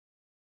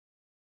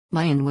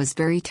Lion was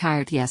very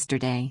tired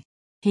yesterday.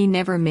 He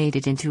never made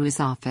it into his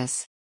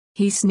office.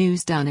 He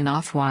snoozed on and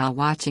off while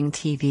watching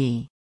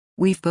TV.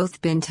 We've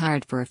both been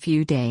tired for a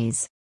few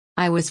days.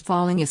 I was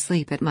falling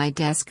asleep at my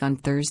desk on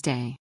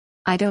Thursday.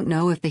 I don't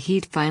know if the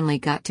heat finally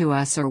got to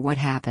us or what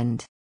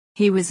happened.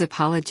 He was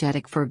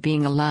apologetic for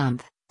being a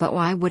lump, but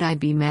why would I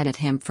be mad at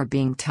him for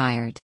being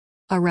tired?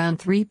 Around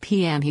 3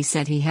 p.m. he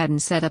said he hadn't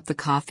set up the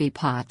coffee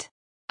pot.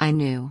 I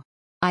knew.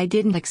 I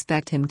didn't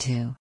expect him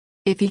to.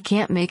 If he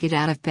can't make it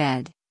out of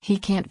bed, he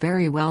can't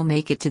very well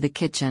make it to the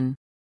kitchen.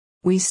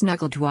 We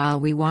snuggled while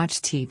we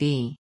watched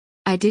TV.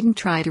 I didn't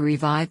try to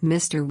revive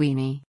Mr.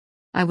 Weenie.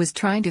 I was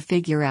trying to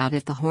figure out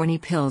if the horny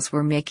pills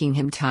were making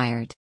him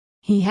tired.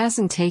 He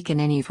hasn't taken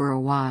any for a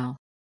while.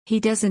 He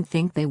doesn't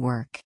think they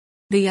work.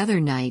 The other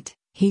night,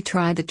 he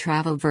tried the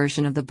travel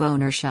version of the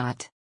boner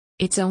shot.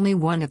 It's only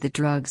one of the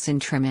drugs in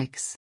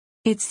Trimix.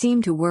 It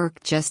seemed to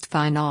work just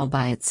fine all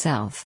by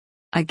itself.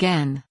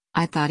 Again,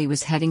 I thought he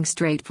was heading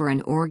straight for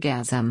an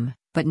orgasm,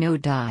 but no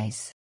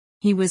dice.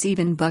 He was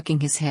even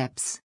bucking his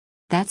hips.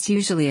 That's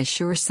usually a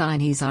sure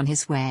sign he's on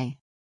his way.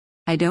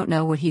 I don't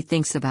know what he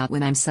thinks about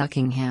when I'm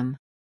sucking him.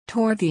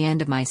 Toward the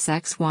end of my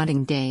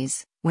sex-wanting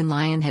days, when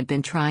Lion had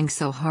been trying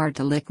so hard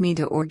to lick me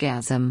to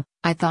orgasm,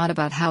 I thought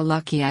about how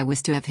lucky I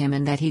was to have him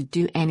and that he'd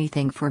do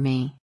anything for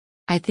me.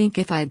 I think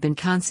if I'd been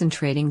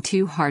concentrating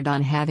too hard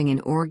on having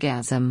an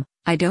orgasm,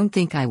 I don't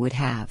think I would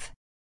have.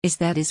 Is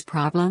that his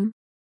problem?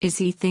 Is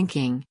he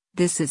thinking,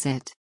 this is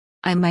it?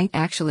 I might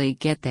actually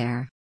get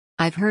there.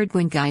 I've heard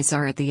when guys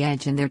are at the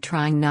edge and they're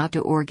trying not to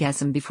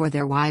orgasm before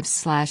their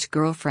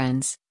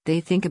wives/girlfriends,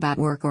 they think about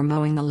work or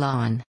mowing the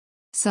lawn.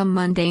 Some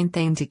mundane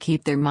thing to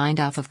keep their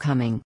mind off of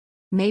coming.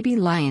 Maybe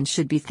Lion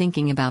should be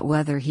thinking about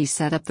whether he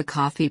set up the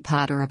coffee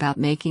pot or about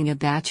making a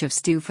batch of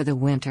stew for the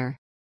winter.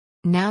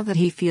 Now that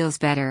he feels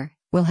better,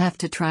 we'll have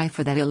to try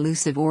for that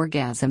elusive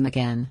orgasm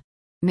again.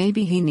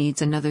 Maybe he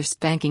needs another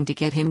spanking to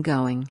get him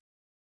going.